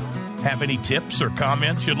from you. Have any tips or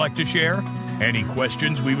comments you'd like to share? Any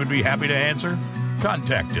questions we would be happy to answer?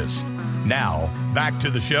 Contact us. Now, back to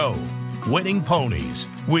the show. Winning Ponies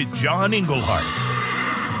with John Englehart.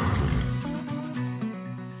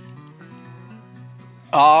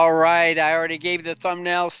 All right, I already gave the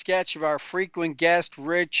thumbnail sketch of our frequent guest,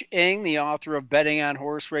 Rich Eng, the author of Betting on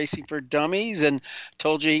Horse Racing for Dummies, and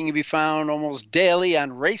told you he can be found almost daily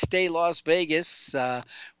on Race Day Las Vegas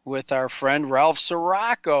with our friend Ralph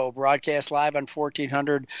Sirocco, broadcast live on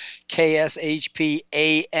 1400 KSHP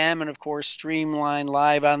AM, and of course streamlined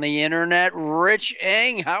live on the internet. Rich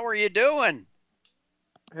Eng, how are you doing?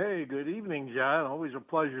 Hey, good evening, John. Always a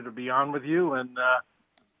pleasure to be on with you. And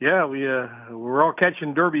we're all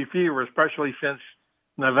catching Derby fever, especially since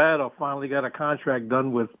Nevada finally got a contract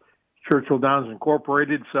done with Churchill Downs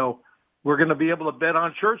Incorporated. So we're going to be able to bet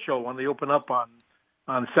on Churchill when they open up on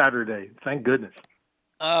Saturday. Thank goodness.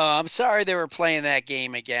 I'm sorry they were playing that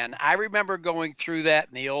game again. I remember going through that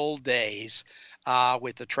in the old days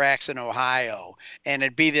with the tracks in Ohio, and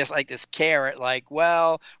it'd be this carrot, like,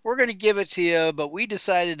 well, we're going to give it to you, but we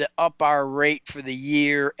decided to up our rate for the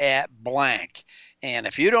year at blank. And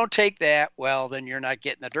if you don't take that, well, then you're not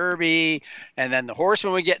getting the Derby. And then the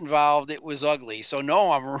horsemen would get involved. It was ugly. So,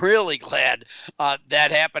 no, I'm really glad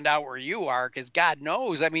that happened out where you are, because God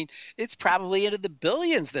knows, I mean, it's probably into the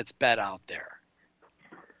billions that's bet out there.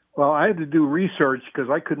 Well, I had to do research because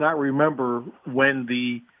I could not remember when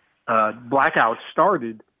the blackout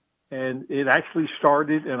started, and it actually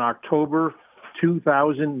started in October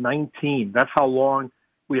 2019. That's how long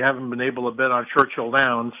we haven't been able to bet on Churchill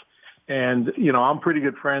Downs. And, you know, I'm pretty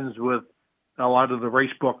good friends with a lot of the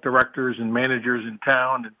race book directors and managers in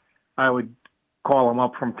town, and I would call them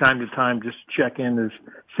up from time to time just to check in as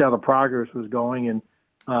see how the progress was going. And,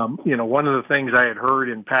 you know, one of the things I had heard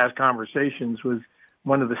in past conversations was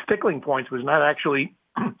one of the stickling points was not actually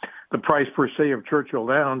the price per se of Churchill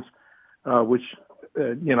Downs, which,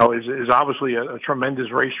 you know, is obviously a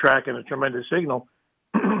tremendous racetrack and a tremendous signal,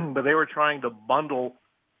 but they were trying to bundle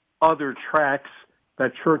other tracks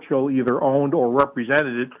that Churchill either owned or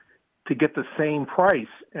represented to get the same price.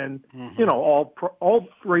 And, you know, all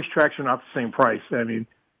racetracks are not the same price. I mean,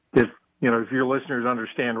 if your listeners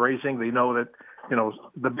understand racing, they know that, you know,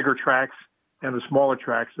 the bigger tracks and the smaller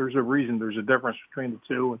tracks, there's a reason there's a difference between the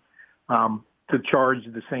two. To charge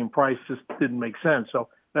the same price just didn't make sense. So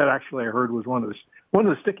that actually I heard was one of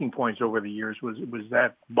the sticking points over the years was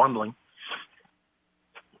that bundling.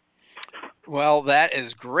 Well, that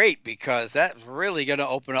is great, because that's really going to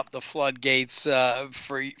open up the floodgates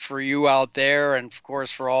for you out there, and of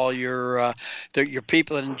course for all your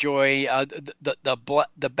people that enjoy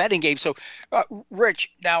the betting game. So,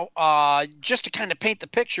 Rich, now just to kind of paint the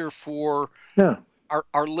picture for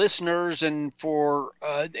our listeners and for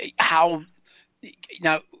how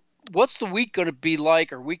now what's the week going to be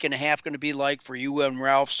like, or week and a half going to be like for you and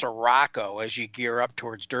Ralph Sirocco as you gear up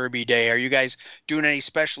towards Derby Day? Are you guys doing any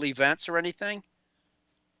special events or anything?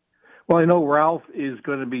 Well, I know Ralph is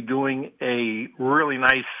going to be doing a really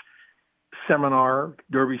nice seminar,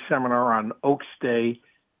 Derby seminar on Oaks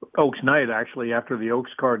Night, actually, after the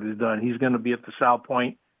Oaks card is done. He's going to be at the South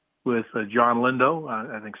Point with John Lindo,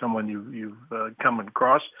 I think someone you've come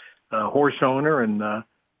across, horse owner, and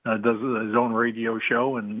does his own radio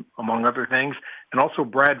show, and among other things. And also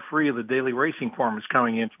Brad Free of the Daily Racing Form is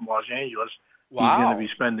coming in from Los Angeles. Wow. He's going to be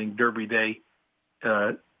spending Derby Day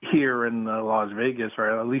here in Las Vegas,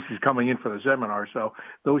 or at least he's coming in for the seminar. So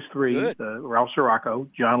those three, Ralph Sirocco,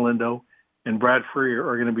 John Lindo, and Brad Free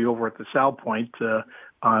are going to be over at the South Point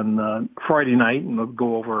on Friday night, and they'll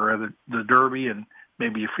go over the Derby and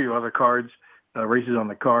maybe a few other cards, races on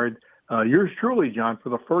the card. Yours truly, John, for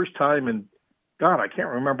the first time in, God, I can't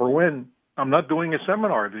remember when, I'm not doing a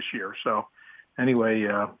seminar this year. So anyway,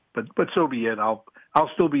 but so be it. I'll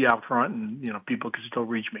still be out front, and people can still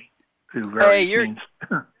reach me through various means.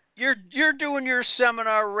 You're doing your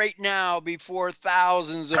seminar right now before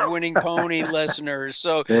thousands of Winning Pony listeners.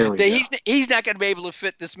 So he's not going to be able to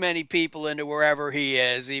fit this many people into wherever he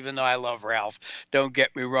is, even though I love Ralph. Don't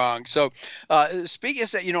get me wrong. So speaking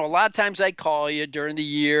of, a lot of times I call you during the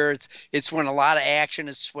year. It's when a lot of action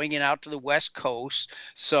is swinging out to the West Coast.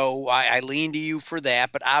 So I lean to you for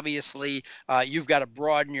that. But obviously you've got to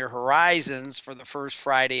broaden your horizons for the first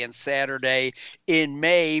Friday and Saturday in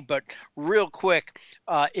May. But real quick,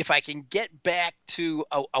 if I can get back to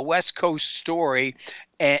a West Coast story,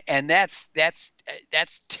 and that's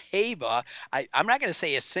Taiba. I'm not going to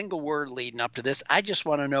say a single word leading up to this. I just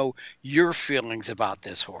want to know your feelings about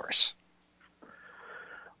this horse.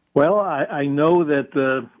 Well, I know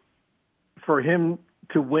that for him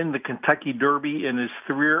to win the Kentucky Derby in his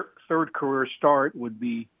third career start would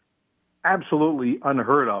be absolutely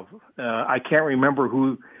unheard of. I can't remember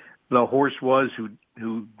who the horse was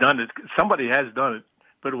who done it. Somebody has done it.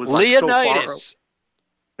 But it was Leonidas.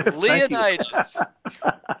 Like so Leonidas.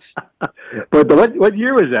 But what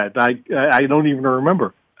year was that? I don't even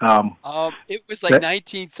remember. It was like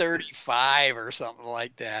 1935 or something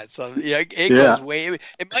like that. So it goes way. It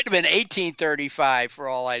might have been 1835 for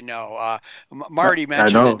all I know. Marty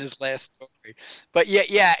mentioned it in his last story. But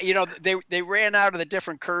they ran out of the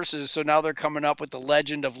different curses, so now they're coming up with the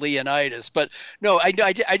legend of Leonidas. But no, I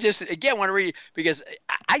just again want to read it because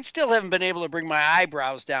I still haven't been able to bring my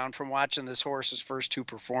eyebrows down from watching this horse's first two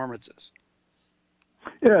performances.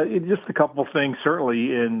 Yeah, just a couple of things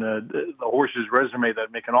certainly in the horse's resume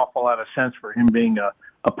that make an awful lot of sense for him being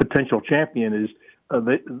a potential champion is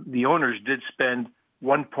the owners did spend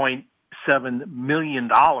 $1.7 million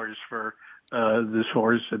for this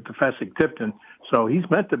horse at the Fessick-Tipton. So he's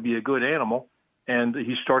meant to be a good animal, and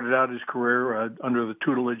he started out his career under the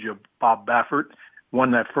tutelage of Bob Baffert, won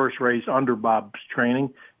that first race under Bob's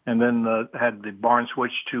training, and then had the barn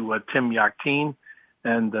switch to Tim Yakteen.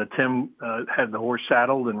 And Tim had the horse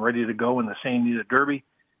saddled and ready to go in the St. Anita Derby.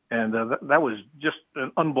 And that was just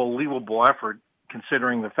an unbelievable effort,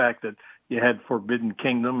 considering the fact that you had Forbidden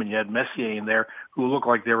Kingdom and you had Messier in there who looked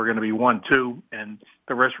like they were going to be 1-2, and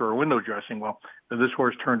the rest were window dressing. Well, this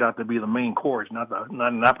horse turned out to be the main course, not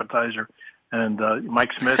an appetizer. And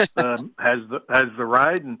Mike Smith has the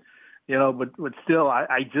ride, and but still,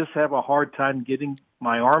 I just have a hard time getting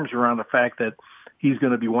my arms around the fact that he's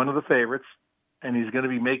going to be one of the favorites. And he's going to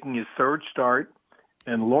be making his third start,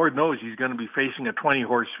 and Lord knows he's going to be facing a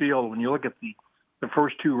 20-horse field. When you look at the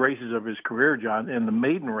first two races of his career, John, in the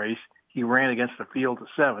maiden race, he ran against a field of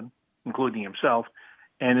 7, including himself,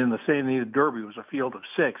 and in the St. Anita Derby, it was a field of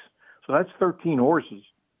 6. So that's 13 horses.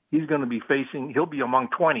 He's going to be he'll be among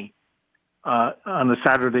 20 on the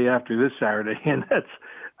Saturday after this Saturday, and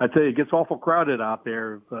I tell you, it gets awful crowded out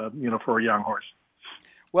there, for a young horse.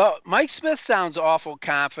 Well, Mike Smith sounds awful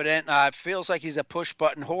confident. It feels like he's a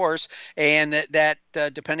push-button horse, and that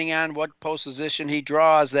depending on what post position he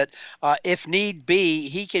draws, that if need be,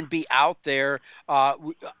 he can be out there,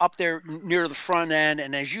 up there near the front end.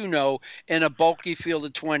 And as you know, in a bulky field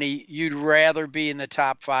of 20, you'd rather be in the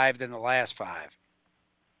top 5 than the last 5.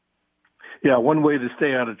 Yeah, one way to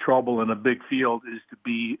stay out of trouble in a big field is to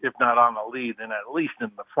be, if not on the lead, then at least in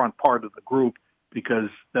the front part of the group, because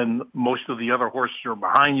then most of the other horses are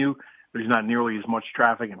behind you. There's not nearly as much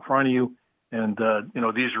traffic in front of you. And,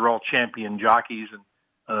 these are all champion jockeys,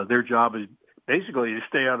 and their job is basically to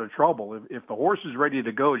stay out of trouble. If the horse is ready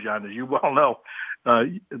to go, John, as you well know,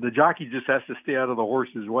 the jockey just has to stay out of the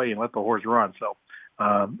horse's way and let the horse run. So,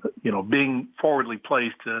 being forwardly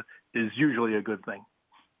placed is usually a good thing.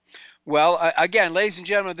 Well, again, ladies and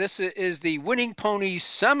gentlemen, this is the Winning Ponies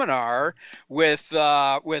seminar with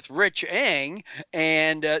Rich Eng,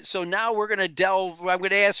 and so now we're going to delve. I'm going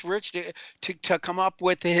to ask Rich to come up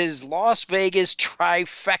with his Las Vegas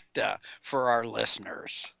trifecta for our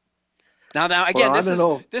listeners. Now, again,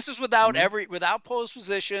 this is without without post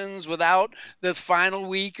positions, without the final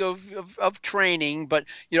week of training. But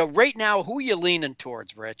right now, who are you leaning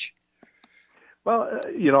towards, Rich? Well,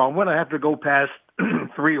 I'm going to have to go past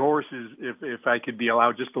 3 horses if I could be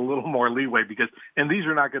allowed just a little more leeway and these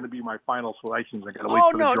are not going to be my final selections. I got to wait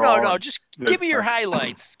for the draw. No. Just give me your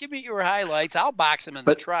highlights. Give me your highlights. I'll box them in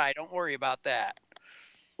the try. Don't worry about that.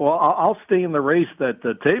 Well, I'll stay in the race that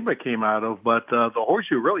Taiba came out of, but the horse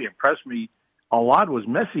who really impressed me a lot was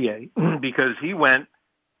Messier because he went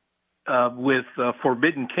with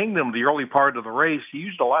Forbidden Kingdom the early part of the race. He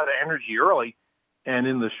used a lot of energy early, and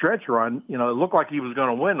in the stretch run, it looked like he was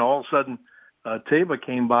going to win. All of a sudden, Taiba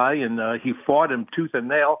came by, and he fought him tooth and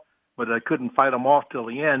nail, but I couldn't fight him off till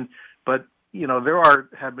the end. But, there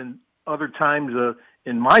have been other times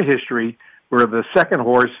in my history where the second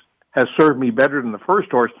horse has served me better than the first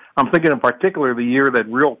horse. I'm thinking in particular the year that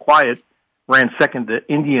Real Quiet ran second to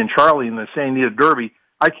Indian Charlie in the San Diego Derby.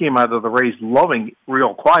 I came out of the race loving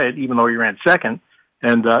Real Quiet, even though he ran second,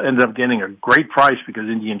 and ended up getting a great price because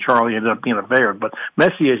Indian Charlie ended up being a favorite. But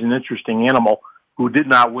Messier is an interesting animal who did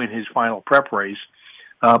not win his final prep race.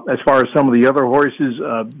 As far as some of the other horses,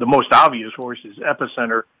 the most obvious horse is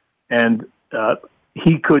Epicenter, and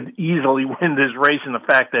he could easily win this race in the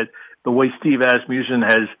fact that the way Steve Asmussen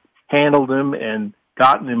has handled him and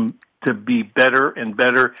gotten him to be better and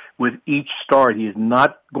better with each start. He has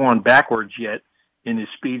not gone backwards yet in his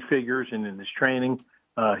speed figures and in his training.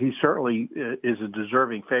 He certainly is a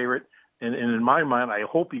deserving favorite. And in my mind, I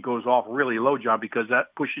hope he goes off really low, John, because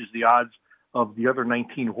that pushes the odds of the other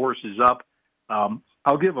 19 horses up.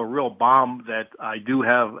 I'll give a real bomb that I do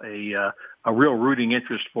have a real rooting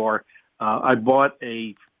interest for. I bought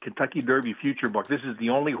a Kentucky Derby future book. This is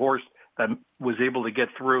the only horse that was able to get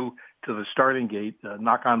through to the starting gate.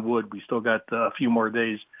 Knock on wood, we still got a few more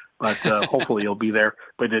days, but hopefully he'll be there.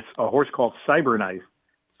 But it's a horse called Cyberknife.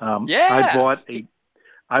 I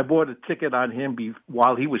bought a ticket on him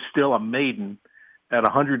while he was still a maiden at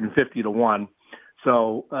 150 to 1.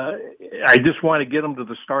 So I just want to get him to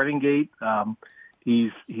the starting gate.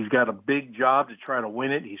 He's got a big job to try to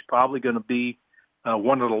win it. He's probably going to be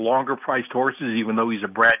one of the longer priced horses, even though he's a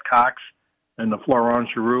Brad Cox and the Florent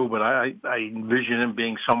Giroux. But I envision him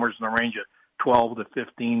being somewhere in the range of 12 to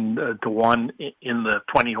 15 to 1 in the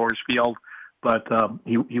 20 horse field. But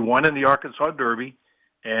he won in the Arkansas Derby.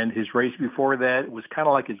 And his race before that was kind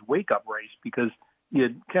of like his wake-up race because he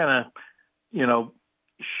had kind of,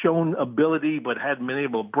 shown ability but hadn't been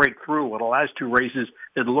able to break through. Well, the last 2 races,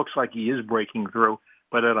 it looks like he is breaking through.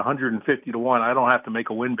 But at 150 to 1, I don't have to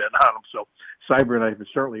make a win bet on him. So Cyberknife is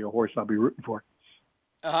certainly a horse I'll be rooting for.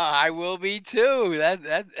 I will be too.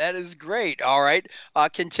 That is great. All right.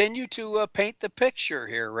 Continue to paint the picture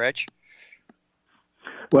here, Rich.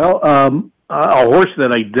 Well, a horse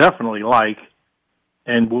that I definitely like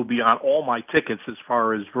and will be on all my tickets as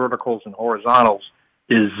far as verticals and horizontals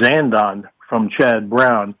is Zandon from Chad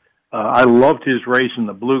Brown. I loved his race in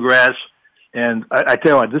the Bluegrass. And I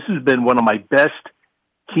tell you what, this has been one of my best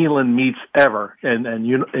Keeneland meets ever. And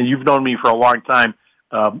you've known me for a long time.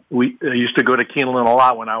 I used to go to Keeneland a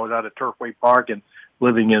lot when I was out at Turfway Park and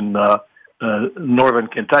living in northern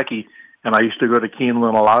Kentucky. And I used to go to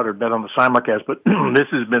Keeneland a lot or bet on the simulcast. But this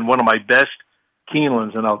has been one of my best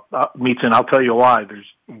Keenelands meets, and I'll tell you why.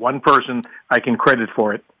 There's one person I can credit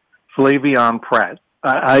for it, Flavien Prat.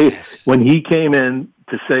 When he came in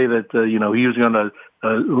to say that he was going to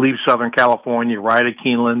leave Southern California, ride at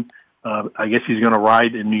Keeneland, I guess he's going to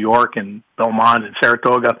ride in New York and Belmont and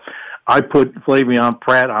Saratoga. I put Flavien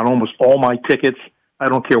Prat on almost all my tickets. I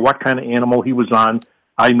don't care what kind of animal he was on.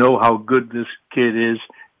 I know how good this kid is,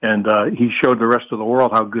 and he showed the rest of the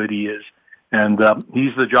world how good he is. And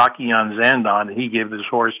he's the jockey on Zandon, and he gave this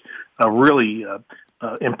horse a really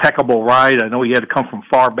impeccable ride. I know he had to come from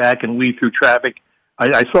far back and weave through traffic.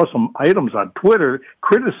 I saw some items on Twitter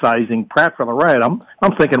criticizing Pratt for the ride. I'm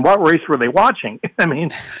thinking, what race were they watching? I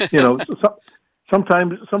mean,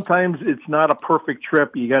 sometimes it's not a perfect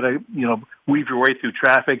trip. You got to weave your way through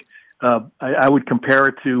traffic. I would compare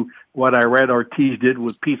it to what I read Ortiz did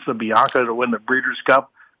with Pizza Bianca to win the Breeders'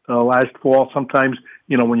 Cup last fall. Sometimes,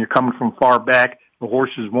 when you're coming from far back, the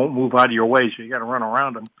horses won't move out of your way, so you got to run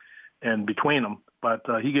around them and between them. But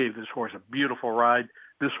he gave this horse a beautiful ride.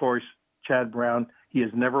 This horse, Chad Brown, he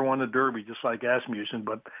has never won a Derby, just like Asmussen,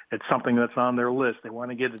 but it's something that's on their list. They want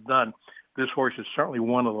to get it done. this horse is certainly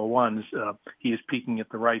one of the ones. He is peaking at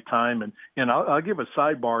the right time. And I'll give a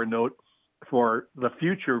sidebar note for the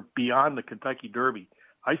future beyond the Kentucky Derby.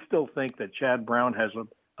 I still think that Chad Brown has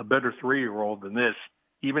a better 3-year-old than this,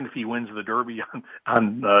 even if he wins the Derby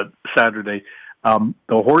on Saturday. The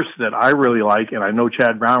horse that I really like, and I know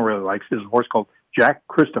Chad Brown really likes, is a horse called Jack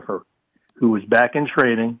Christopher, who is back in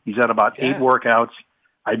training. He's had about 8 workouts.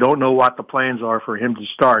 I don't know what the plans are for him to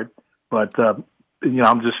start, but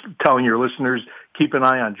I'm just telling your listeners, keep an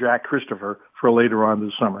eye on Jack Christopher for later on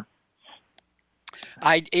this summer.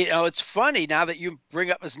 It's funny now that you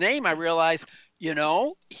bring up his name. I realize,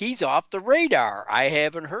 he's off the radar. I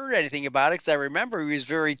haven't heard anything about it because I remember he was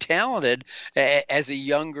very talented as a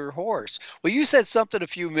younger horse. Well, you said something a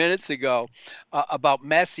few minutes ago about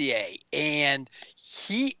Messier, and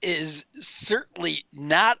he is certainly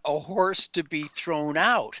not a horse to be thrown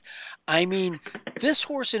out. I mean, this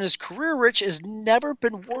horse in his career, Rich, has never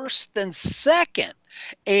been worse than second.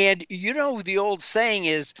 And the old saying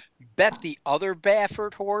is, bet the other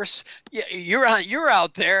Baffert horse. Yeah, you're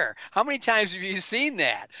out there. How many times have you seen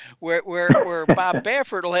that? Where Bob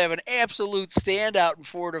Baffert will have an absolute standout in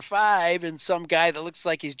 4 to 5, and some guy that looks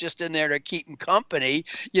like he's just in there to keep him company,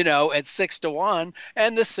 at 6 to 1,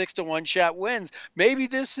 and the 6 to 1 shot wins. Maybe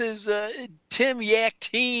this is Tim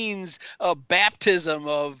Yakteen's baptism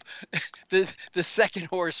of the second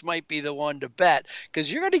horse might be the one to bet, because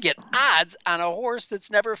you're going to get odds on a horse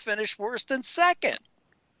that's never finished worse than second.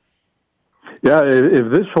 Yeah,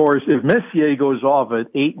 if Messier goes off at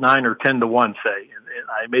 8, 9, or 10 to 1, say, and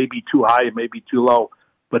I may be too high, it may be too low,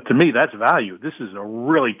 but to me, that's value. This is a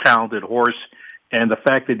really talented horse, and the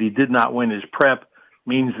fact that he did not win his prep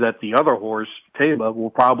means that the other horse, Taiba, will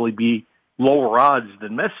probably be lower odds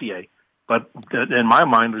than Messier. But in my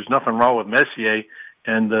mind, there's nothing wrong with Messier,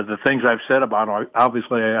 and the things I've said about him,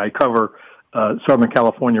 obviously I cover Southern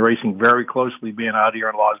California racing very closely, being out here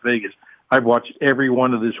in Las Vegas. I've watched every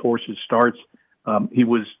one of this horse's starts. He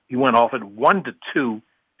went off at 1 to 2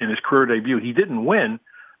 in his career debut. He didn't win,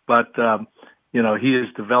 but he has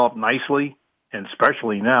developed nicely, and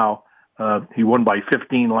especially now, he won by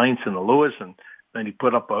 15 lengths in the Lewis, and then he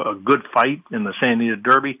put up a good fight in the San Diego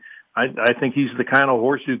Derby. I think he's the kind of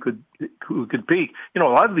horse who could peak. A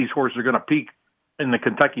lot of these horses are going to peak in the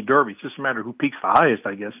Kentucky Derby. It's just a matter of who peaks the highest,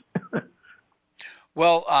 I guess.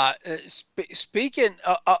 Well, speaking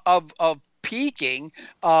of peaking,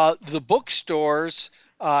 the bookstores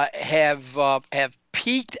have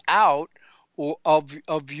peaked out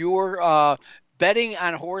of your betting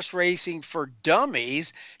on horse racing for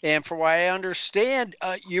dummies, and from what I understand,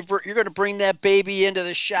 you're going to bring that baby into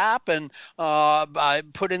the shop and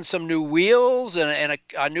put in some new wheels and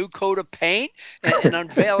a new coat of paint and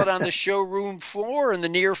unveil it on the showroom floor in the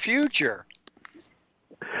near future.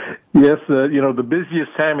 Yes, the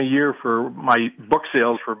busiest time of year for my book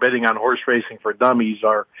sales for betting on horse racing for dummies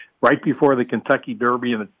are right before the Kentucky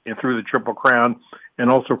Derby and through the Triple Crown, and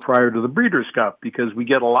also prior to the Breeders' Cup, because we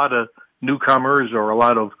get a lot of newcomers or a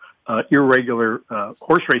lot of irregular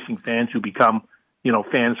horse racing fans who become,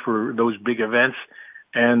 fans for those big events.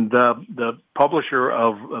 And the publisher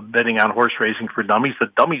of betting on horse racing for dummies,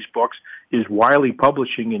 the Dummies Books, is Wiley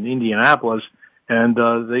Publishing in Indianapolis. And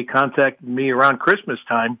they contacted me around Christmas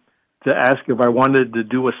time to ask if I wanted to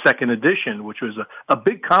do a second edition, which was a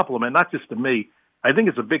big compliment, not just to me. I think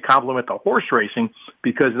it's a big compliment to horse racing,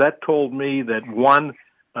 because that told me that, one,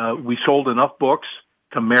 we sold enough books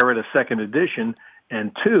to merit a second edition,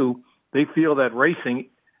 and two, they feel that racing,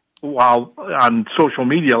 while on social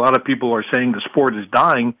media a lot of people are saying the sport is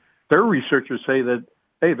dying, their researchers say that,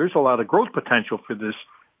 hey, there's a lot of growth potential for this,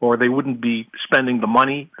 or they wouldn't be spending the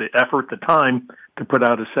money, the effort, the time to put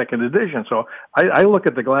out a second edition. So I look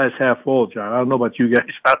at the glass half full, John. I don't know about you guys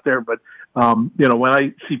out there, but when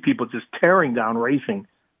I see people just tearing down racing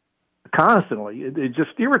constantly, it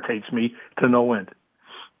just irritates me to no end.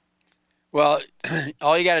 Well,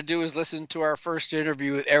 all you got to do is listen to our first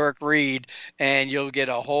interview with Eric Reed, and you'll get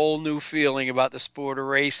a whole new feeling about the sport of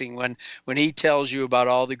racing when he tells you about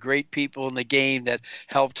all the great people in the game that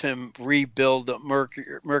helped him rebuild the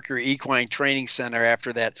Mercury Equine Training Center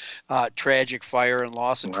after that tragic fire and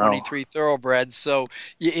loss of 23 thoroughbreds. So,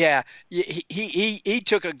 yeah, he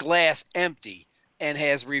took a glass empty and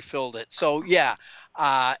has refilled it. So, yeah.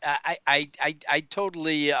 I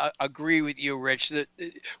totally agree with you, Rich. That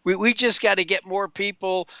we just got to get more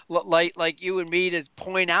people like you and me to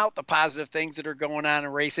point out the positive things that are going on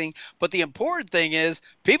in racing. But the important thing is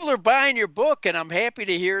people are buying your book, and I'm happy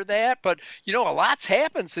to hear that. But a lot's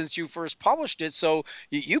happened since you first published it, so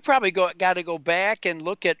you probably got to go back and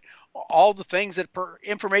look at all the things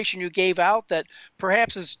information you gave out that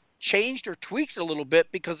perhaps is changed or tweaked a little bit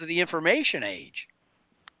because of the information age.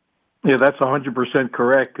 Yeah, that's 100%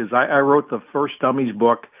 correct, because I wrote the first Dummies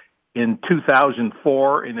book in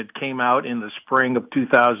 2004, and it came out in the spring of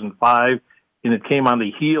 2005, and it came on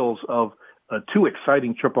the heels of two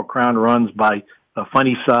exciting Triple Crown runs by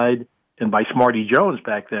Funny Side and by Smarty Jones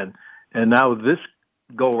back then. And now this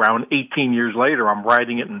go-around, 18 years later, I'm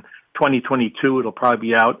writing it in 2022. It'll probably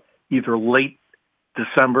be out either late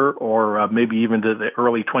December or maybe even to the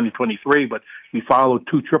early 2023, but we followed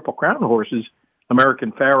two Triple Crown horses,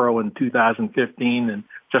 American Pharaoh in 2015 and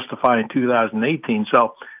Justify in 2018.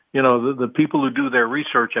 So, the people who do their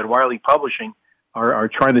research at Wiley Publishing are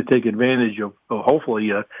trying to take advantage of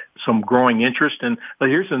hopefully some growing interest. And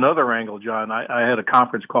here's another angle, John. I had a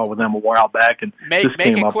conference call with them a while back, and make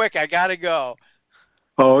it quick. I got to go.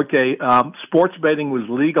 Oh, okay. Sports betting was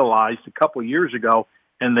legalized a couple of years ago,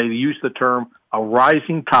 and they used the term "a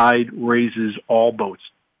rising tide raises all boats."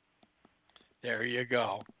 There you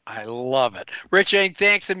go. I love it. Rich Eng,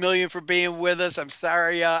 thanks a million for being with us. I'm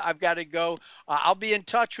sorry I've got to go. I'll be in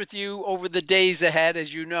touch with you over the days ahead.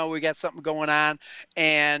 As you know, we got something going on.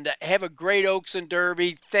 And have a great Oaks and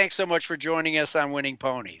Derby. Thanks so much for joining us on Winning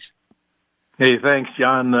Ponies. Hey, thanks,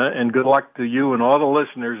 John, and good luck to you and all the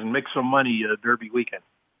listeners, and make some money Derby weekend.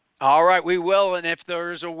 All right, we will. And if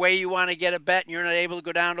there's a way you want to get a bet and you're not able to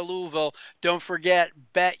go down to Louisville, don't forget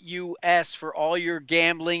BetUS for all your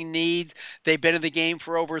gambling needs. They've been in the game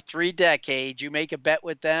for over 3 decades. You make a bet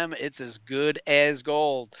with them, it's as good as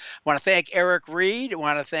gold. I want to thank Eric Reed. I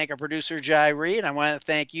want to thank our producer, Jai Reed. I want to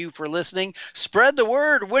thank you for listening. Spread the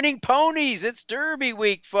word. Winning Ponies. It's Derby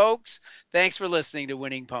week, folks. Thanks for listening to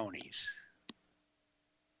Winning Ponies.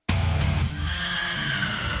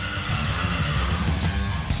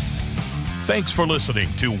 Thanks for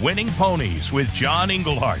listening to Winning Ponies with John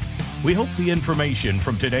Englehart. We hope the information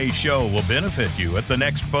from today's show will benefit you at the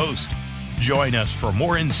next post. Join us for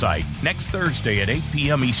more insight next Thursday at 8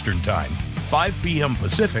 p.m. Eastern Time, 5 p.m.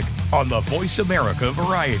 Pacific on the Voice America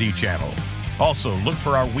Variety Channel. Also, look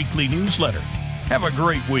for our weekly newsletter. Have a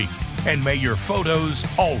great week, and may your photos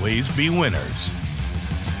always be winners.